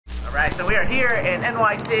Alright, so we are here in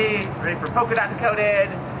NYC, ready for Polkadot Decoded.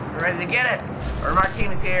 We're ready to get it. Our RMRK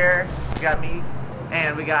team is here. We got me,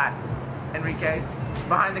 and we got Enrique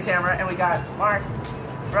behind the camera, and we got Mark,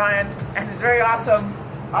 Brian, and his very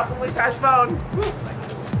awesomely sized phone. Woo.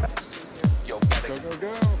 Yo, go, go,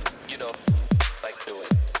 go. You know, like do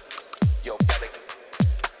it. Yo,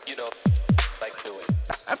 you know, like do it.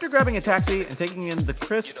 After grabbing a taxi and taking in the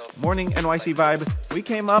crisp morning NYC vibe, we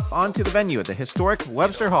came up onto the venue at the historic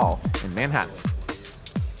Webster Hall in Manhattan.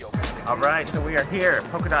 Alright, so we are here at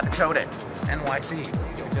Polkadot Decoded, NYC.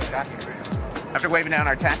 We just got here. After waving down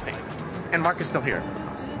our taxi. And Mark is still here.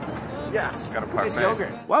 Yes. Got a parfait.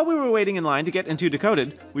 While we were waiting in line to get into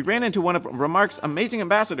Decoded, we ran into one of RMRK's amazing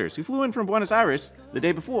ambassadors who flew in from Buenos Aires the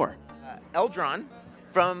day before. Eldron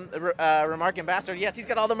from RMRK Ambassador. Yes, he's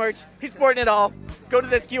got all the merch. He's sporting it all. Go to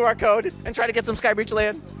this QR code and try to get some Skybreach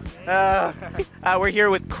Land. We're here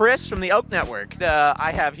with Chris from the Oak Network.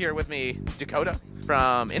 I have here with me Dakota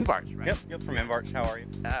from Invarch, right? Yep, from Invarch. How are you?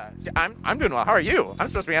 I'm doing well. How are you? I'm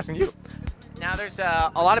supposed to be asking you. Now, there's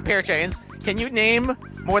a lot of parachains. Can you name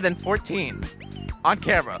more than 14 on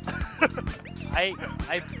camera?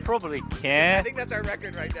 I probably can. I think that's our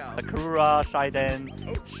record right now. Karura,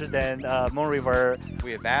 Shiden, Moon River.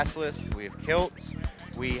 We have Basilisk, we have Kilt,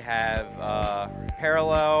 we have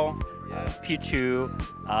Parallel, Pichu,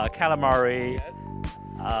 Calamari,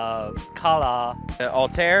 Kala.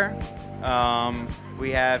 Altair,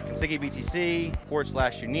 we have Kanseki BTC,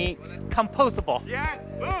 Port/Unique. Composable. Yes!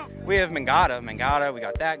 Boom! We have Mangata, we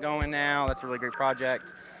got that going now. That's a really great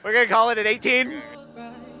project. We're gonna call it at 18.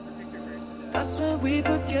 That's when we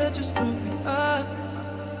forget just who we are.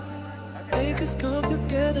 Make us come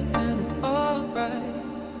together and it's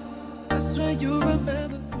alright. That's when you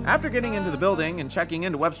remember. After getting into the building and checking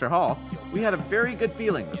into Webster Hall, we had a very good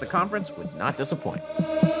feeling that the conference would not disappoint.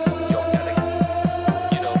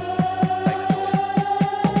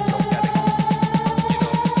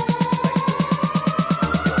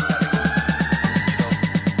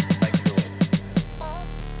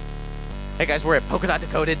 Hey guys, we're at Polkadot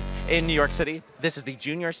Decoded in New York City. This is the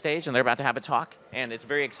junior stage and they're about to have a talk and it's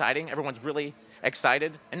very exciting. Everyone's really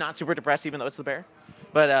excited and not super depressed even though it's the bear.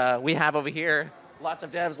 But we have over here lots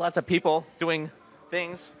of devs, lots of people doing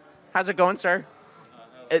things. How's it going, sir?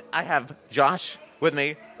 I have Josh with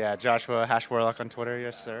me. Yeah, Joshua Hashwarlock on Twitter,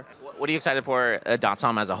 yes sir. What are you excited for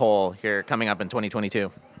 .som as a whole here coming up in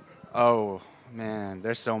 2022? Oh man,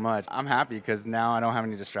 there's so much. I'm happy because now I don't have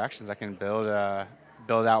any distractions. I can build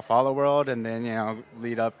out Follow World and then,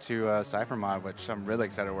 lead up to CypherMod, which I'm really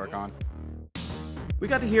excited to work on. We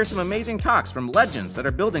got to hear some amazing talks from legends that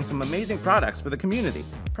are building some amazing products for the community.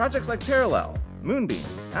 Projects like Parallel, Moonbeam,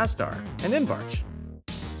 Astar, and Invarch.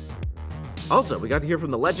 Also, we got to hear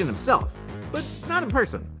from the legend himself, but not in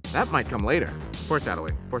person. That might come later.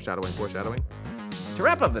 Foreshadowing, foreshadowing, foreshadowing. To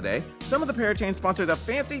wrap up the day, some of the parachains sponsored a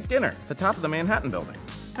fancy dinner at the top of the Manhattan building.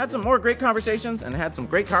 Had some more great conversations and had some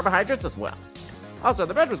great carbohydrates as well. Also,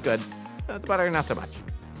 the bread was good, the butter not so much.